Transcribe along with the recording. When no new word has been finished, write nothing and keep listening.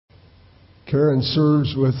Karen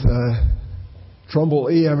serves with Trumbull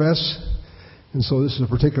EMS, and so this is a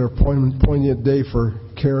particular poignant day for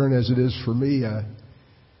Karen as it is for me,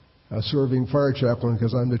 serving fire chaplain,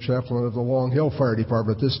 because I'm the chaplain of the Long Hill Fire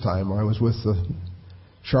Department at this time. I was with the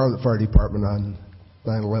Charlotte Fire Department on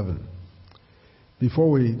 9/11.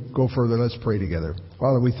 Before we go further, let's pray together.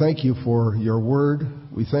 Father, we thank you for your word.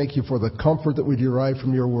 We thank you for the comfort that we derive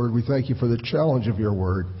from your word. We thank you for the challenge of your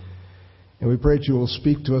word. And we pray that you will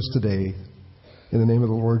speak to us today in the name of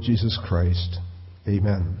the Lord Jesus Christ.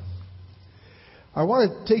 Amen. I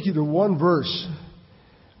want to take you to one verse.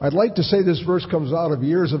 I'd like to say this verse comes out of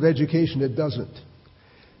years of education. It doesn't.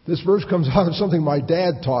 This verse comes out of something my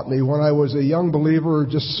dad taught me when I was a young believer,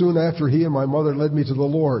 just soon after he and my mother led me to the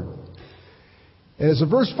Lord. And it's a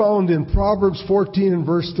verse found in Proverbs 14 and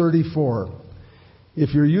verse 34.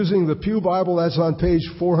 If you're using the Pew Bible, that's on page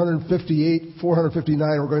 458, 459.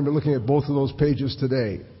 We're going to be looking at both of those pages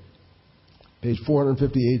today. Page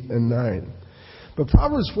 458 and 9. But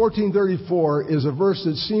Proverbs 14:34 is a verse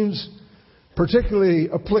that seems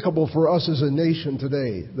particularly applicable for us as a nation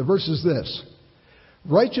today. The verse is this: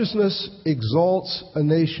 righteousness exalts a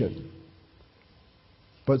nation,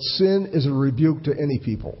 but sin is a rebuke to any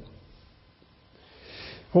people.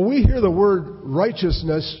 When we hear the word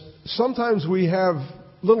righteousness, sometimes we have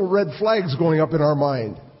little red flags going up in our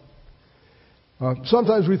mind.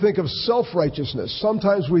 Sometimes we think of self-righteousness.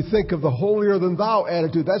 Sometimes we think of the holier-than-thou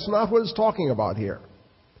attitude. That's not what it's talking about here.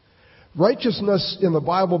 Righteousness in the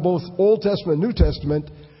Bible, both Old Testament and New Testament,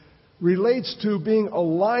 relates to being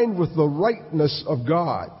aligned with the rightness of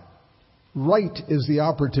God. Right is the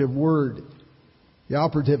operative word, the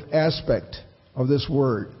operative aspect of this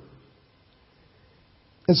word.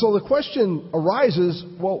 And so the question arises,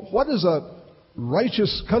 well, what does a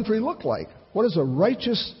righteous country look like? What does a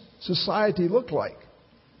righteous society look like?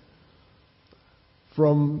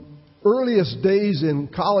 From earliest days in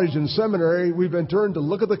college and seminary, we've been turned to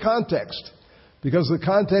look at the context, because the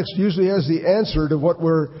context usually has the answer to what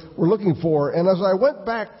we're looking for. And as I went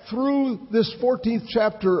back through this 14th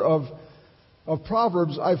chapter of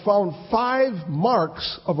Proverbs, I found 5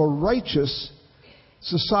 marks of a righteous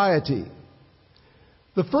society.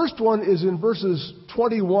 The first one is in verses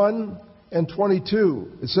 21 and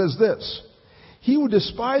 22. It says this: he who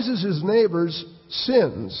despises his neighbor's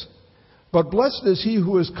sins, but blessed is he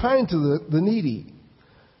who is kind to the needy.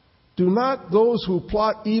 Do not those who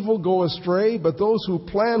plot evil go astray, but those who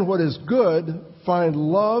plan what is good find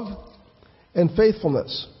love and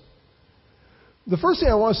faithfulness. The first thing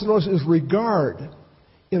I want us to notice is regard.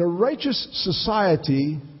 In a righteous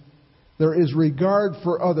society, there is regard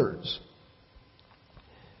for others.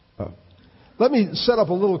 Let me set up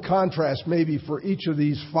a little contrast maybe for each of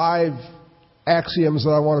these 5 axioms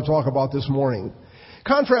that I want to talk about this morning.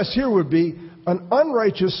 Contrast here would be: an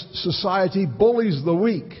unrighteous society bullies the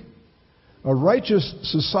weak. A righteous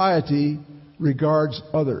society regards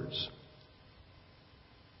others.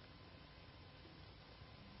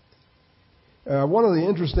 One of the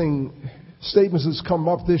interesting statements that's come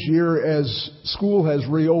up this year as school has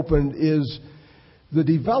reopened is the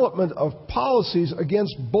development of policies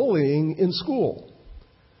against bullying in school.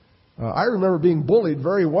 I remember being bullied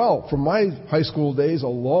very well from my high school days a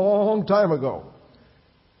long time ago.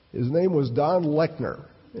 His name was Don Lechner,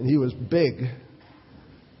 and he was big.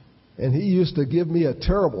 And he used to give me a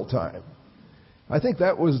terrible time. I think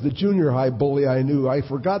that was the junior high bully I knew. I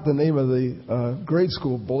forgot the name of the grade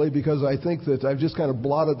school bully because I think that I've just kind of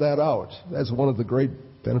blotted that out. That's one of the great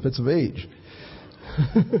benefits of age.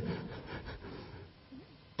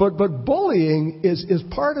 But bullying is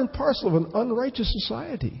part and parcel of an unrighteous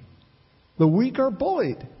society. The weak are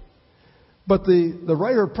bullied. But the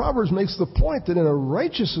writer of Proverbs makes the point that in a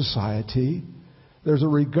righteous society, there's a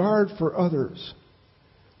regard for others.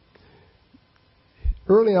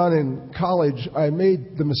 Early on in college, I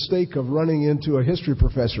made the mistake of running into a history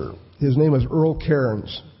professor. His name was Earl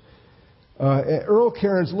Cairns. Earl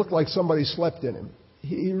Cairns looked like somebody slept in him.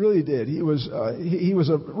 He really did. He was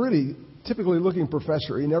a really typically looking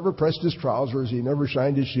professor. He never pressed his trousers. He never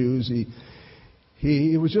shined his shoes.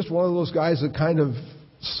 He was just one of those guys that kind of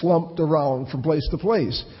slumped around from place to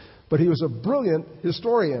place. But he was a brilliant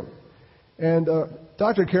historian. And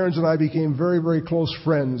Dr. Cairns and I became very, very close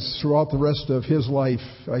friends throughout the rest of his life.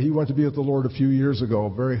 He went to be with the Lord a few years ago,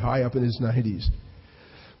 very high up in his 90s.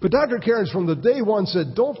 But Dr. Cairns from the day one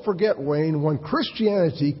said, don't forget, Wayne, when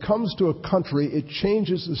Christianity comes to a country, it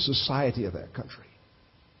changes the society of that country.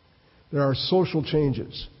 There are social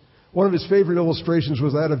changes. One of his favorite illustrations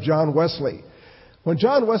was that of John Wesley. When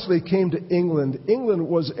John Wesley came to England, England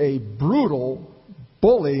was a brutal,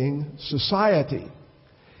 bullying society.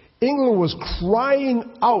 England was crying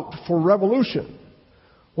out for revolution.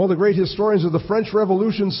 One of the great historians of the French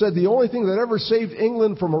Revolution said the only thing that ever saved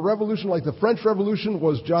England from a revolution like the French Revolution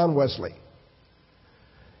was John Wesley.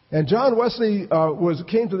 And John Wesley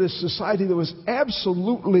came to this society that was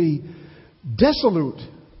absolutely desolate.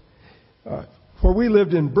 Where we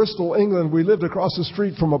lived in Bristol, England, we lived across the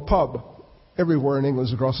street from a pub. Everywhere in England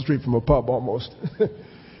is across the street from a pub, almost.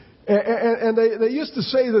 and they used to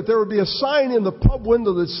say that there would be a sign in the pub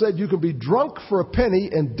window that said you could be drunk for a penny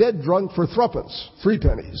and dead drunk for threepence, 3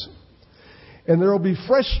 pennies. And there will be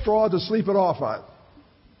fresh straw to sleep it off on.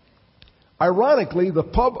 Ironically, the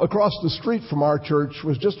pub across the street from our church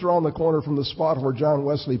was just around the corner from the spot where John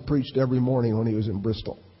Wesley preached every morning when he was in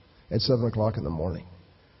Bristol at 7 o'clock in the morning.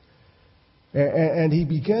 And he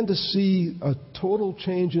began to see a total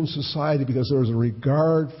change in society because there was a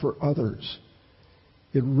regard for others.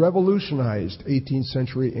 It revolutionized 18th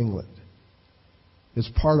century England. It's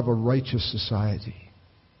part of a righteous society.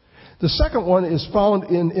 The second one is found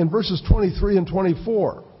in verses 23 and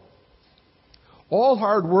 24. All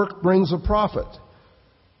hard work brings a profit,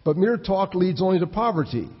 but mere talk leads only to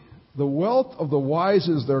poverty. The wealth of the wise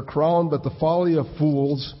is their crown, but the folly of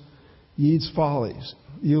fools yields folly.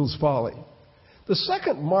 The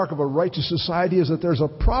second mark of a righteous society is that there's a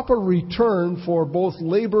proper return for both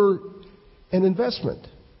labor and investment.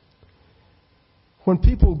 When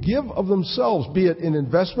people give of themselves, be it in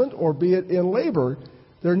investment or be it in labor,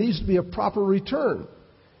 there needs to be a proper return.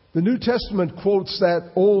 The New Testament quotes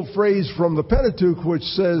that old phrase from the Pentateuch which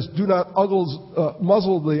says, do not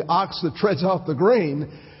muzzle the ox that treads out the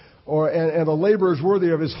grain, and a laborer is worthy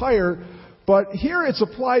of his hire. But here it's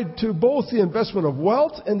applied to both the investment of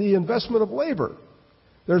wealth and the investment of labor.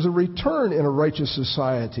 There's a return in a righteous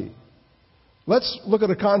society. Let's look at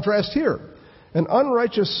a contrast here. An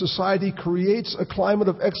unrighteous society creates a climate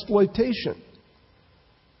of exploitation.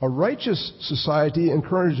 A righteous society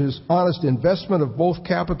encourages honest investment of both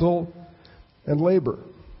capital and labor.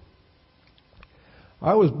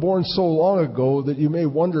 I was born so long ago that you may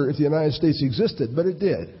wonder if the United States existed, but it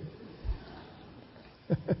did.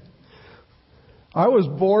 I was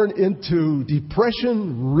born into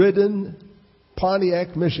depression-ridden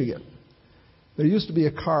Pontiac, Michigan. There used to be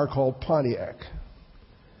a car called Pontiac.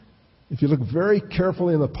 If you look very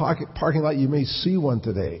carefully in the parking lot, you may see one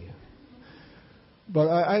today. But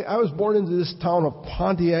I was born into this town of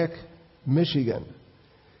Pontiac, Michigan.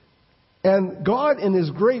 And God, in His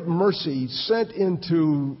great mercy, sent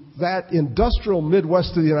into that industrial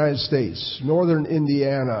Midwest of the United States, northern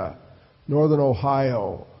Indiana, northern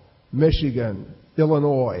Ohio, Michigan,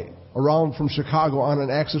 Illinois, around from Chicago, on an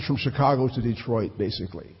axis from Chicago to Detroit,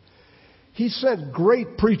 basically. He sent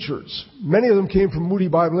great preachers. Many of them came from Moody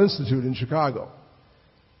Bible Institute in Chicago.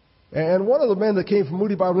 And one of the men that came from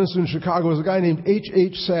Moody Bible Institute in Chicago was a guy named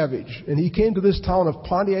H.H. Savage. And he came to this town of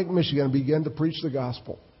Pontiac, Michigan, and began to preach the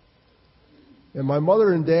gospel. And my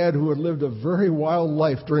mother and dad, who had lived a very wild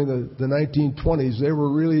life during the 1920s, they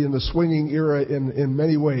were really in the swinging era in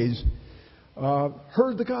many ways,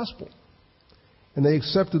 heard the gospel. And they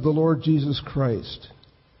accepted the Lord Jesus Christ.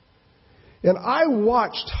 And I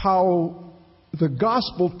watched how the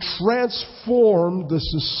gospel transformed the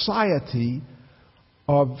society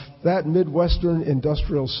of that Midwestern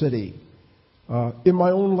industrial city in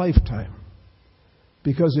my own lifetime,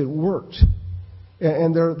 because it worked.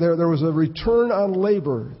 And there was a return on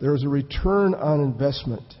labor. There was a return on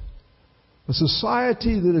investment. A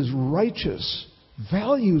society that is righteous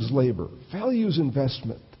values labor, values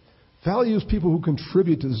investment, values people who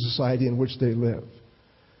contribute to the society in which they live.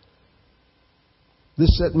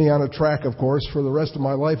 This set me on a track, of course, for the rest of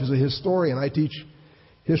my life as a historian. I teach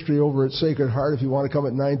history over at Sacred Heart. If you want to come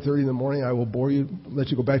at 9:30 in the morning, I will bore you, let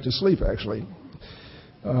you go back to sleep, actually.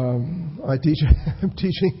 I'm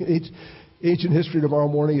teaching ancient history tomorrow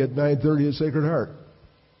morning at 9:30 at Sacred Heart.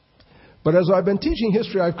 But as I've been teaching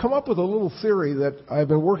history, I've come up with a little theory that I've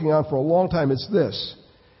been working on for a long time. It's this,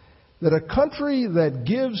 that a country that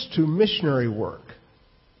gives to missionary work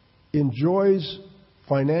enjoys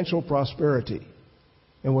financial prosperity.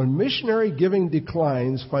 And when missionary giving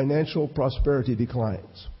declines, financial prosperity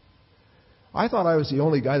declines. I thought I was the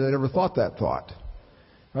only guy that ever thought that thought.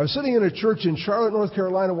 I was sitting in a church in Charlotte, North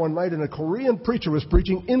Carolina one night, and a Korean preacher was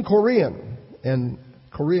preaching in Korean. And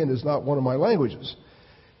Korean is not one of my languages.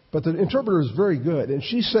 But the interpreter is very good. And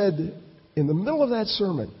she said, in the middle of that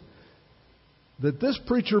sermon, that this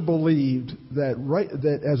preacher believed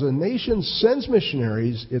that as a nation sends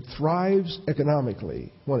missionaries, it thrives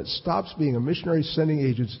economically. When it stops being a missionary sending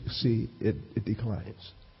agency, it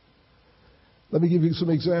declines. Let me give you some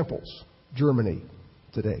examples. Germany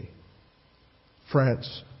today.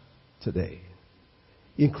 France today.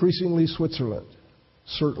 increasingly Switzerland,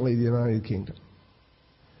 certainly the United Kingdom.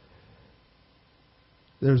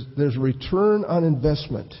 There's return on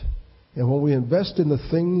investment. And when we invest in the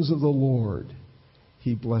things of the Lord,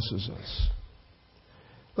 He blesses us.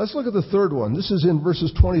 Let's look at the third one. This is in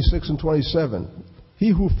verses 26 and 27. He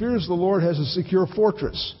who fears the Lord has a secure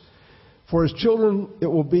fortress. For his children it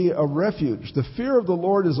will be a refuge. The fear of the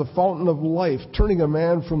Lord is a fountain of life, turning a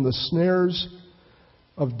man from the snares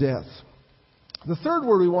of death. The third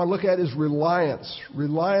word we want to look at is reliance.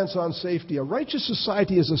 Reliance on safety. A righteous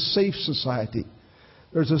society is a safe society.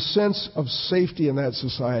 There's a sense of safety in that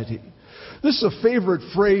society. This is a favorite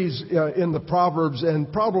phrase in the Proverbs,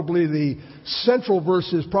 and probably the central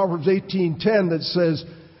verse is Proverbs 18:10 that says,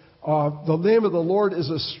 the name of the Lord is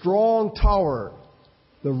a strong tower.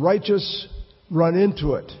 The righteous run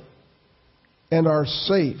into it and are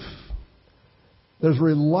safe. There's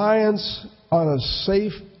reliance on a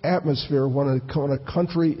safe atmosphere when a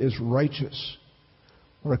country is righteous.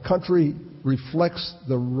 When a country reflects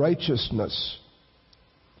the righteousness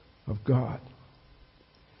of God.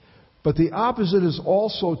 But the opposite is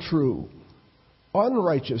also true.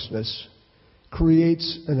 Unrighteousness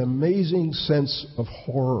creates an amazing sense of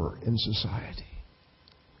horror in society.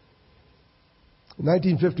 In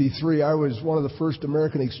 1953, I was one of the first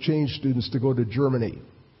American exchange students to go to Germany.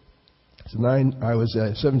 I was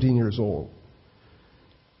 17 years old.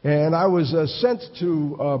 And I was sent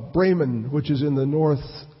to Bremen, which is in the north,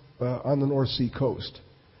 on the North Sea coast.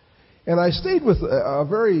 And I stayed with a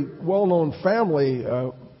very well-known family,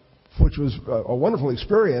 which was a wonderful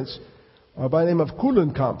experience, by the name of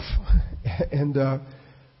Kuhlenkampf. And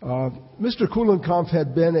Mr. Kuhlenkampf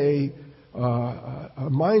had been a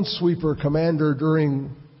minesweeper commander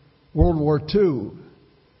during World War II.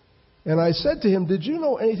 And I said to him, did you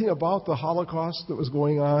know anything about the Holocaust that was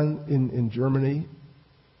going on in Germany?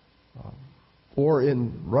 Or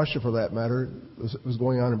in Russia, for that matter. It was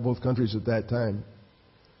going on in both countries at that time.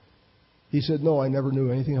 He said, no, I never knew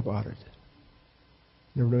anything about it.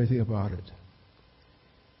 Never knew anything about it.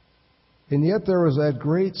 And yet there was that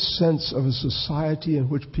great sense of a society in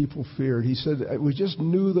which people feared. He said, we just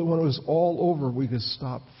knew that when it was all over, we could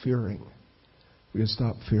stop fearing. We could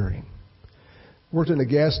stop fearing. Worked in a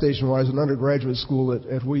gas station while I was in undergraduate school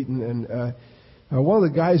at Wheaton, and one of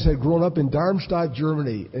the guys had grown up in Darmstadt,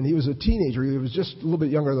 Germany, and he was a teenager. He was just a little bit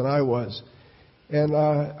younger than I was. And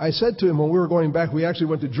I said to him when we were going back, we actually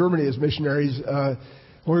went to Germany as missionaries.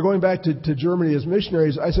 When we were going back to Germany as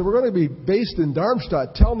missionaries, I said, we're going to be based in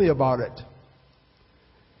Darmstadt. Tell me about it.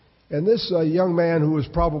 And this young man, who was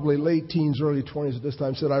probably late teens, early 20s at this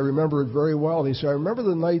time, said, I remember it very well. And he said, I remember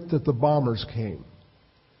the night that the bombers came.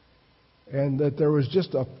 And that there was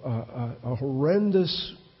just a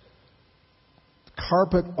horrendous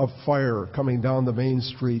carpet of fire coming down the main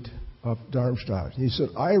street of Darmstadt. He said,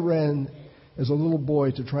 I ran as a little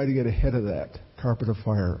boy to try to get ahead of that carpet of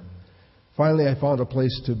fire. Finally, I found a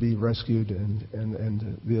place to be rescued,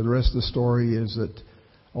 and the rest of the story is that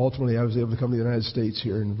ultimately I was able to come to the United States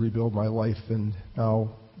here and rebuild my life, and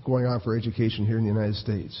now going on for education here in the United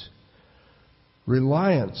States.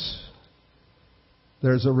 Reliance.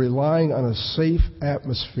 There's a relying on a safe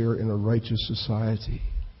atmosphere in a righteous society.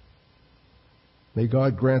 May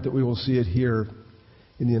God grant that we will see it here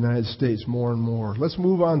in the United States more and more. Let's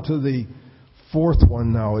move on to the fourth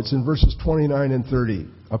one now. It's in verses 29 and 30.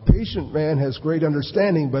 A patient man has great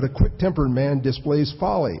understanding, but a quick-tempered man displays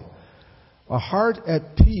folly. A heart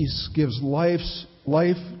at peace gives life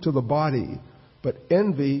to the body, but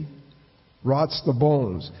envy rots the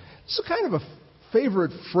bones. It's a kind of a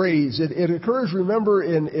favorite phrase. It occurs, remember,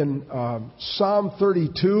 in Psalm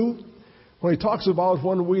 32, when he talks about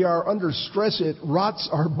when we are under stress, it rots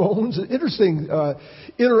our bones. An interesting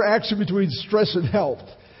interaction between stress and health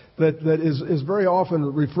that is very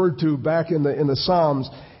often referred to back in the Psalms.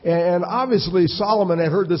 And obviously Solomon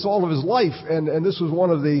had heard this all of his life, and this was one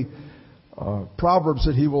of the Proverbs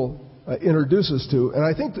that he will introduce us to. And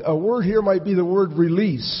I think a word here might be the word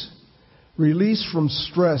release. Release from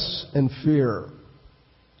stress and fear.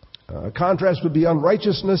 Contrast would be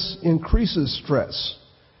unrighteousness increases stress.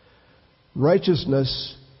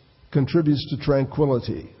 Righteousness contributes to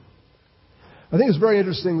tranquility. I think it's very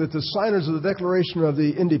interesting that the signers of the Declaration of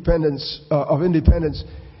Independence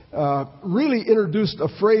really introduced a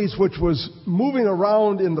phrase which was moving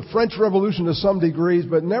around in the French Revolution to some degrees,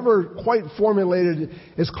 but never quite formulated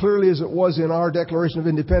as clearly as it was in our Declaration of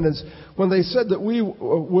Independence, when they said that we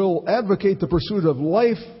will advocate the pursuit of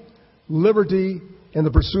life, liberty, and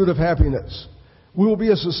the pursuit of happiness. We will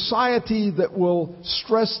be a society that will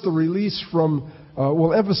stress the release from,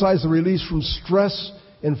 will emphasize the release from stress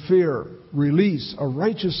and fear. Release, a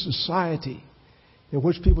righteous society in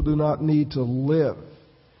which people do not need to live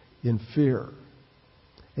in fear.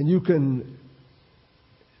 And you can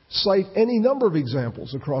cite any number of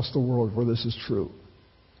examples across the world where this is true.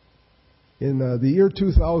 In the year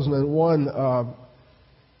 2001,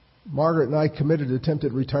 Margaret and I committed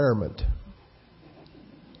attempted retirement.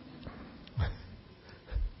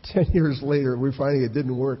 10 years later, we're finding it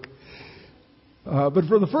didn't work. But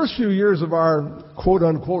for the first few years of our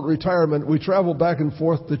quote-unquote retirement, we traveled back and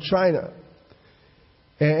forth to China.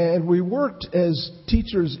 And we worked as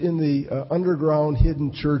teachers in the underground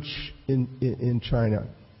hidden church in China.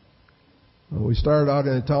 We started out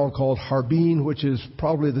in a town called Harbin, which is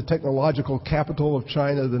probably the technological capital of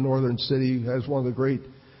China. The northern city has one of the great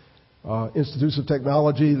institutes of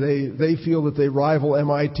technology. They feel that they rival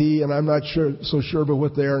MIT, and I'm not so sure but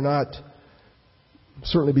what they are not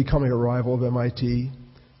certainly becoming a rival of MIT.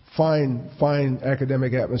 Fine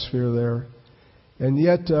academic atmosphere there. And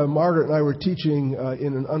yet, Margaret and I were teaching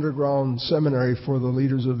in an underground seminary for the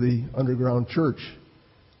leaders of the underground church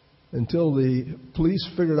until the police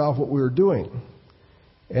figured out what we were doing.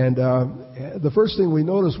 And the first thing we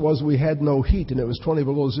noticed was we had no heat, and it was 20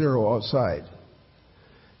 below zero outside.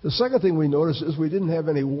 The second thing we noticed is we didn't have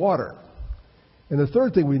any water. And the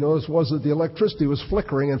third thing we noticed was that the electricity was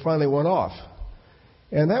flickering and finally went off.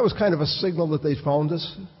 And that was kind of a signal that they found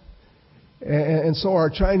us. And so our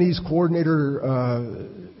Chinese coordinator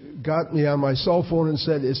got me on my cell phone and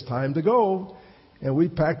said, "It's time to go." And we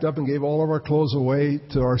packed up and gave all of our clothes away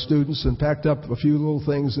to our students and packed up a few little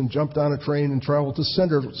things and jumped on a train and traveled to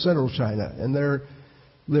central China. And there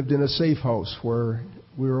lived in a safe house where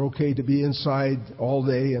we were okay to be inside all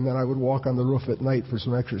day, and then I would walk on the roof at night for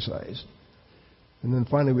some exercise. And then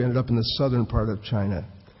finally we ended up in the southern part of China.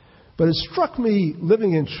 But it struck me,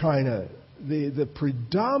 living in China, the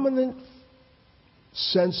predominant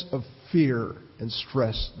sense of fear and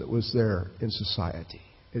stress that was there in society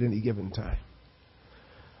at any given time.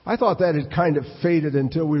 I thought that had kind of faded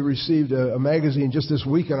until we received a magazine just this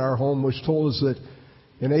week in our home which told us that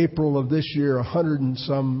in April of this year, 100 and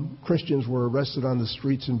some Christians were arrested on the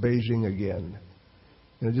streets in Beijing again.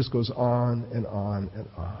 And it just goes on and on and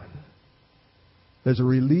on. There's a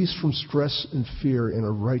release from stress and fear in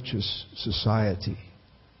a righteous society.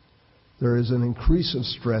 There is an increase of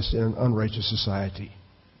stress in an unrighteous society.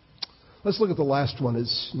 Let's look at the last one.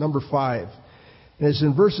 It's number 5. And it's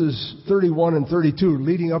in verses 31 and 32,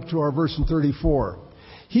 leading up to our verse in 34.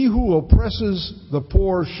 He who oppresses the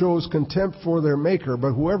poor shows contempt for their maker,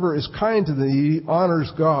 but whoever is kind to the needy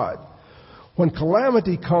honors God. When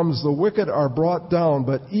calamity comes, the wicked are brought down,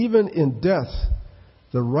 but even in death,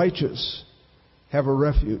 the righteous have a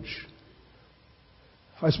refuge.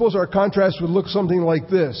 I suppose our contrast would look something like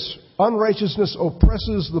this. Unrighteousness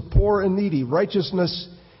oppresses the poor and needy. Righteousness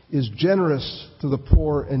is generous to the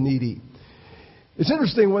poor and needy. It's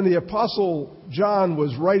interesting, when the Apostle John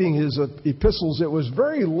was writing his epistles, it was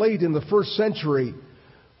very late in the first century.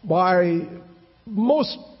 By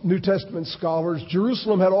most New Testament scholars,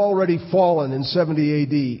 Jerusalem had already fallen in 70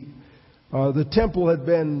 A.D. The temple had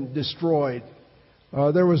been destroyed.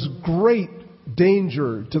 There was great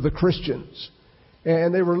danger to the Christians.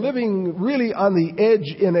 And they were living really on the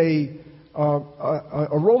edge in a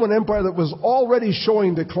Roman Empire that was already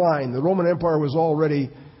showing decline. The Roman Empire was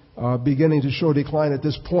already beginning to show decline at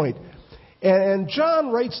this point. And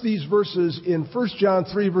John writes these verses in 1 John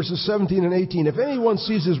 3, verses 17 and 18. If anyone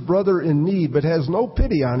sees his brother in need but has no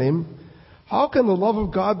pity on him, how can the love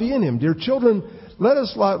of God be in him? Dear children, let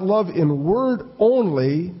us not love in word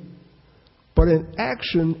only, but in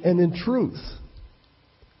action and in truth.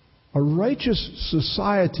 A righteous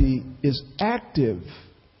society is active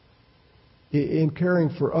in caring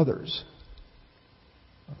for others.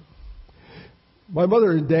 My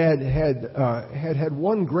mother and dad had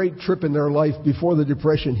one great trip in their life before the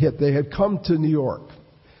Depression hit. They had come to New York.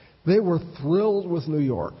 They were thrilled with New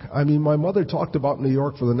York. I mean, my mother talked about New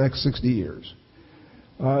York for the next 60 years.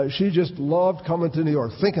 She just loved coming to New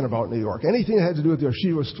York, thinking about New York. Anything that had to do with New York,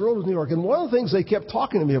 she was thrilled with New York. And one of the things they kept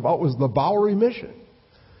talking to me about was the Bowery Mission.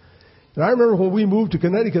 And I remember when we moved to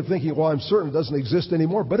Connecticut thinking, well, I'm certain it doesn't exist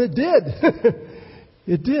anymore. But it did.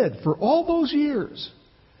 It did. For all those years,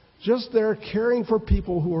 just there caring for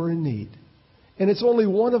people who are in need. And it's only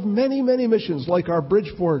one of many, many missions, like our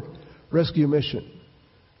Bridgeport Rescue Mission,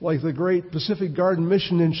 like the great Pacific Garden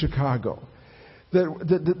Mission in Chicago,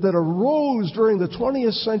 that arose during the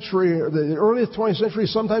 20th century, or the earliest 20th century,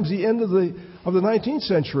 sometimes the end of the 19th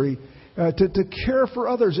century, to care for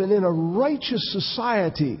others. And in a righteous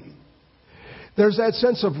society, there's that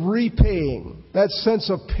sense of repaying, that sense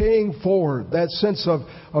of paying forward, that sense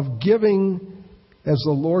of giving as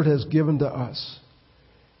the Lord has given to us.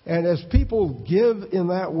 And as people give in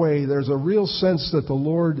that way, there's a real sense that the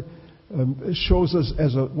Lord shows us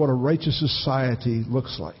what a righteous society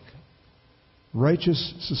looks like.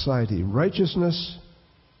 Righteous society. Righteousness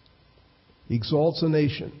exalts a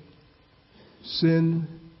nation. Sin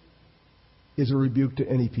is a rebuke to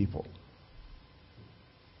any people.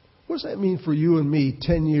 What does that mean for you and me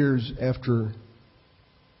 10 years after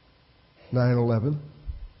 9/11?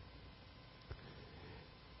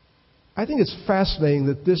 I think it's fascinating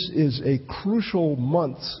that this is a crucial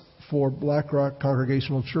month for Black Rock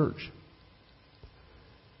Congregational Church.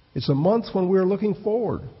 It's a month when we're looking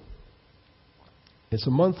forward. It's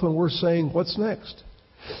a month when we're saying, what's next?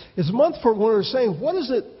 It's a month when we're saying, what is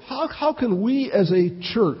it? How can we as a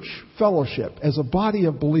church fellowship, as a body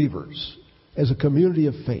of believers, as a community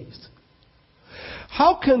of faith,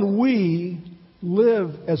 how can we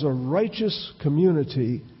live as a righteous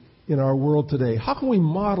community in our world today? How can we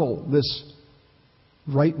model this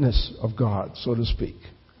rightness of God, so to speak?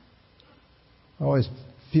 I always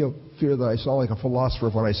fear that I sound like a philosopher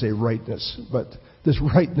when I say rightness, but this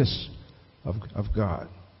rightness of God.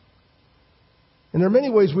 And there are many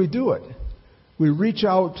ways we do it. We reach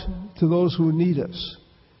out to those who need us.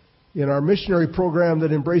 In our missionary program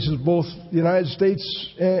that embraces both the United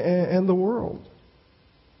States and the world.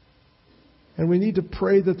 And we need to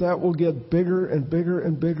pray that that will get bigger and bigger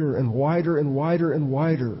and bigger and wider and wider and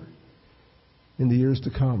wider in the years to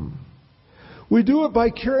come. We do it by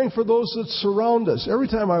caring for those that surround us. Every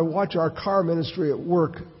time I watch our car ministry at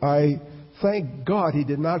work, I thank God He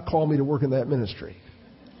did not call me to work in that ministry.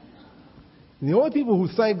 And the only people who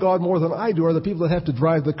thank God more than I do are the people that have to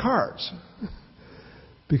drive the cars.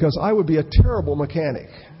 Because I would be a terrible mechanic.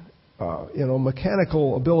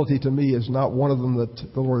 Mechanical ability to me is not one of them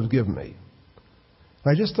that the Lord has given me.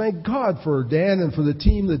 I just thank God for Dan and for the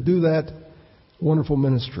team that do that wonderful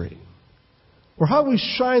ministry. Or how we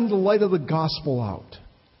shine the light of the gospel out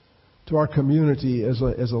to our community as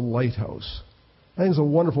a lighthouse. I think it's a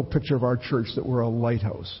wonderful picture of our church that we're a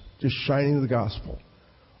lighthouse, just shining the gospel.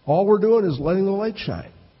 All we're doing is letting the light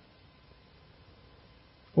shine.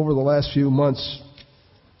 Over the last few months,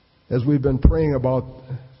 as we've been praying about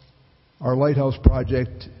our lighthouse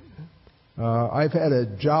project, I've had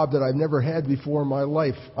a job that I've never had before in my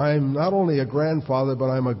life. I'm not only a grandfather, but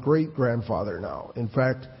I'm a great-grandfather now. In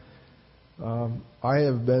fact, I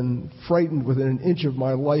have been frightened within an inch of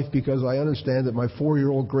my life because I understand that my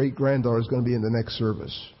 4-year-old great-granddaughter is going to be in the next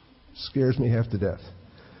service. It scares me half to death.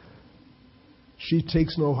 She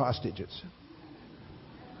takes no hostages.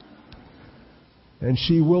 And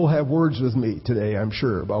she will have words with me today, I'm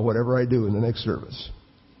sure, about whatever I do in the next service.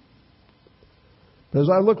 But as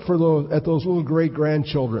I look at those little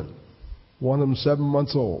great-grandchildren, one of them 7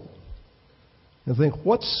 months old, and think,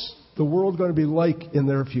 what's the world going to be like in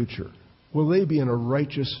their future? Will they be in a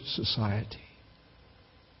righteous society?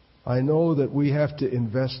 I know that we have to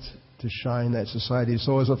invest to shine that society.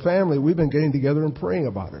 So as a family, we've been getting together and praying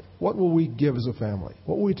about it. What will we give as a family?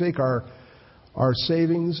 What will we take our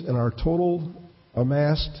savings and our total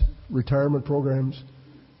amassed retirement programs,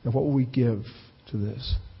 and what will we give to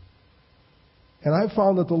this? And I've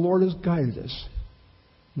found that the Lord has guided us.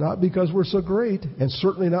 Not because we're so great, and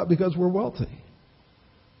certainly not because we're wealthy,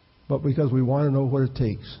 but because we want to know what it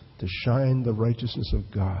takes to shine the righteousness of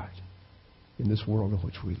God in this world in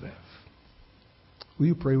which we live. Will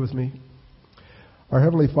you pray with me? Our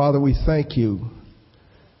Heavenly Father, we thank you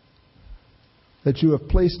that you have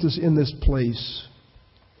placed us in this place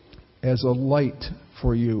as a light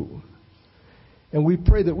for you. And we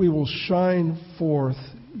pray that we will shine forth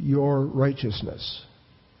your righteousness,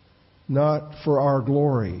 not for our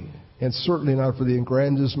glory, and certainly not for the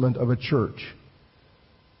aggrandizement of a church,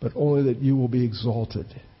 but only that you will be exalted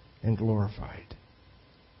and glorified.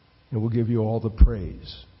 And we'll give you all the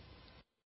praise